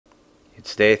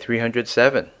It's day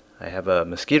 307. I have a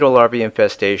mosquito larvae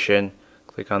infestation.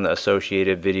 Click on the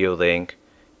associated video link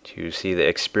to see the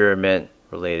experiment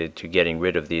related to getting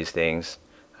rid of these things.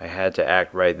 I had to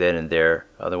act right then and there,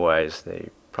 otherwise they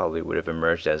probably would have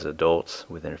emerged as adults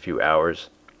within a few hours.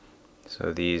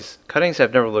 So these cuttings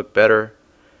have never looked better.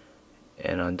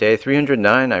 And on day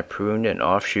 309 I pruned an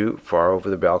offshoot far over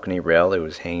the balcony rail. It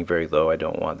was hanging very low. I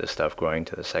don't want this stuff growing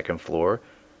to the second floor.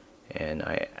 And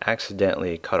I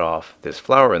accidentally cut off this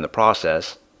flower in the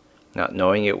process, not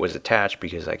knowing it was attached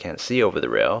because I can't see over the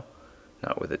rail,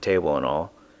 not with the table and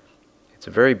all. It's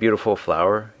a very beautiful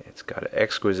flower. It's got an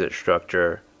exquisite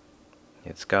structure.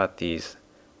 It's got these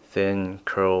thin,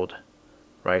 curled,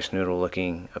 rice noodle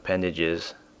looking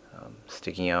appendages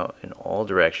sticking out in all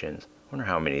directions. I wonder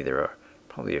how many there are.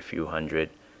 Probably a few hundred.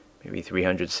 Maybe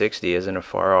 360 isn't a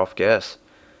far off guess.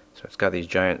 So it's got these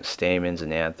giant stamens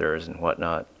and anthers and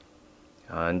whatnot.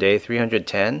 On day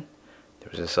 310, there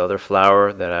was this other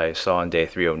flower that I saw on day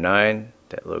 309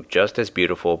 that looked just as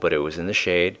beautiful, but it was in the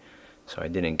shade, so I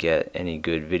didn't get any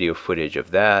good video footage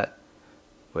of that.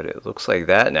 But it looks like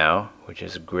that now, which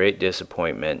is a great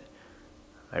disappointment.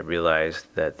 I realized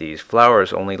that these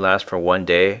flowers only last for one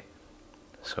day,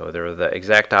 so they're the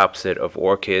exact opposite of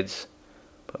orchids,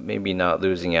 but maybe not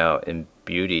losing out in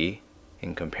beauty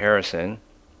in comparison.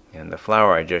 And the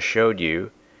flower I just showed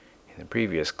you in the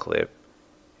previous clip,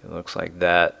 it looks like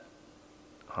that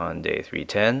on day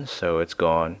 310, so it's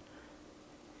gone.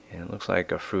 And it looks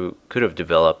like a fruit could have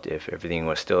developed if everything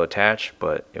was still attached,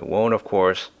 but it won't, of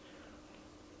course.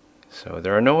 So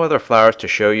there are no other flowers to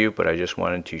show you, but I just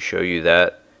wanted to show you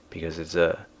that because it's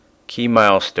a key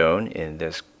milestone in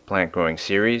this plant growing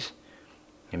series.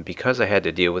 And because I had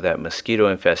to deal with that mosquito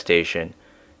infestation,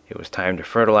 it was time to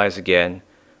fertilize again.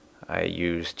 I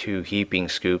used 2 heaping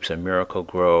scoops of Miracle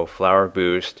Grow Flower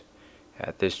Boost.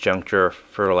 At this juncture,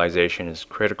 fertilization is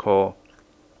critical.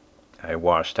 I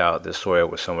washed out the soil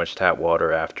with so much tap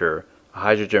water after a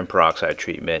hydrogen peroxide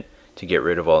treatment to get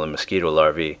rid of all the mosquito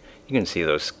larvae. You can see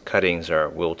those cuttings are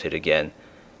wilted again.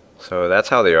 So that's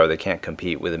how they are. They can't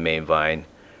compete with the main vine.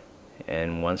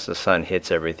 And once the sun hits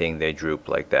everything, they droop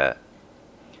like that.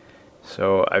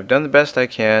 So I've done the best I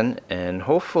can, and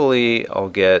hopefully I'll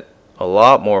get a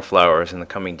lot more flowers in the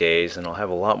coming days, and I'll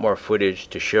have a lot more footage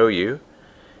to show you.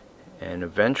 And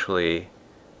eventually,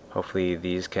 hopefully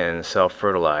these can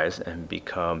self-fertilize and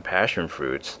become passion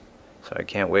fruits. So I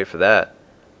can't wait for that.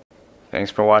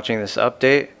 Thanks for watching this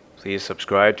update. Please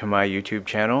subscribe to my YouTube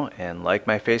channel and like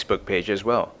my Facebook page as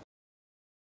well.